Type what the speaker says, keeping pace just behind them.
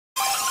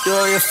Do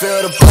you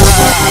feel the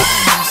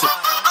vibes?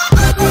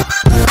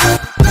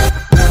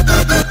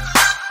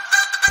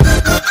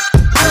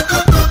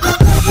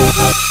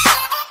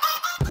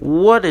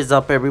 What is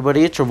up,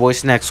 everybody? It's your boy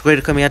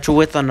Snagged coming at you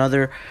with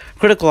another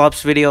Critical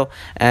Ops video,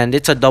 and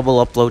it's a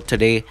double upload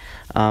today.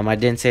 I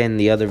didn't say in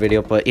the other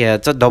video, but yeah,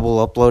 it's a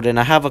double upload, and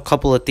I have a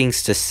couple of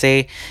things to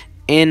say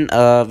in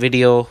a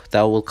video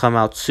that will come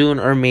out soon,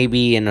 or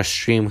maybe in a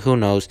stream, who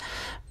knows.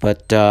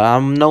 But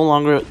I'm no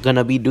longer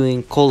gonna be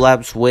doing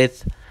collabs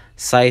with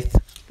Scythe,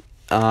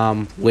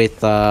 with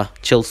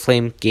Chill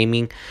Flame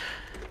Gaming,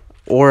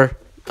 or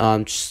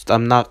I'm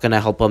not gonna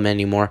help him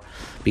anymore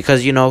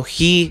because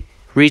he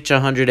reach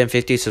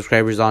 150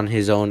 subscribers on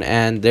his own,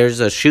 and there's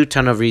a shoot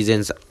ton of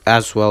reasons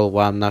as well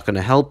why I'm not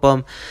gonna help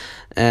him.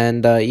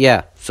 And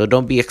yeah, so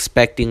don't be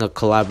expecting a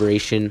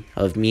collaboration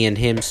of me and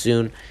him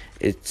soon.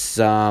 It's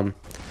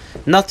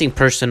nothing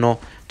personal,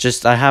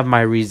 just I have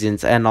my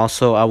reasons, and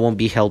also I won't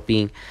be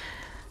helping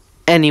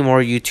any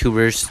more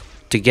YouTubers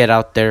to get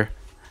out there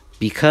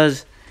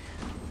because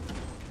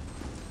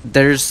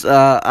there's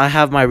I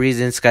have my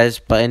reasons, guys.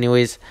 But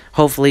anyways,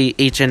 hopefully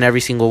each and every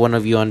single one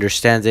of you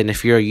understands, and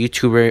if you're a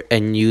YouTuber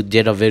and you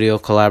did a video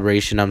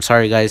collaboration, I'm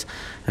sorry, guys.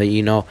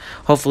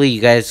 Hopefully you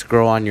guys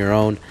grow on your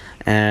own,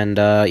 and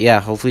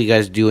yeah, hopefully you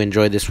guys do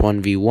enjoy this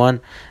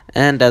 1v1.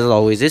 And as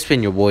always, it's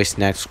been your boy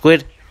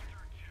Snagged.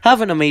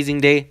 Have an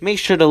amazing day. Make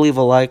sure to leave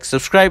a like,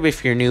 subscribe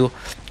if you're new,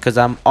 because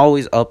I'm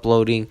always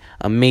uploading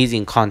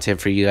amazing content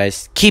for you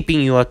guys,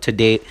 keeping you up to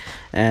date.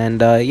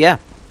 And yeah,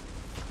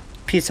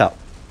 peace out.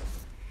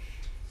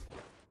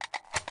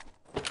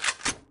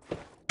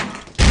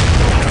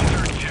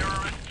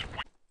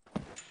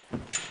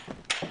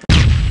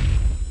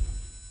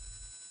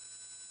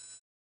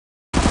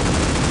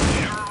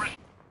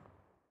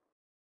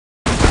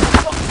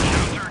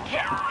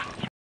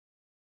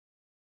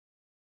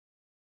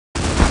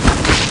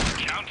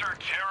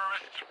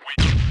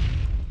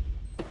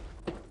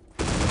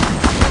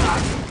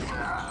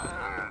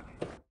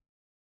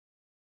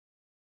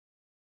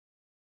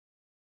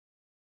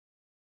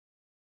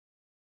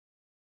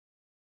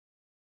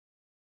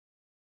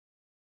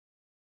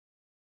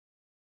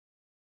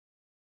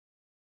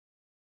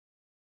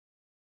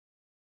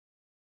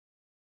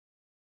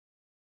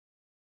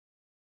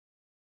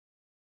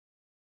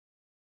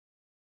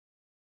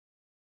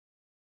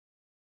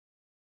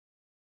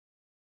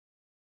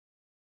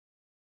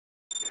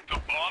 The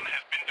bomb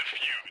has been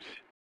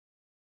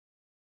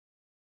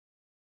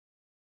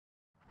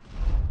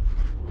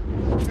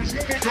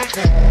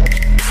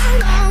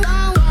defused.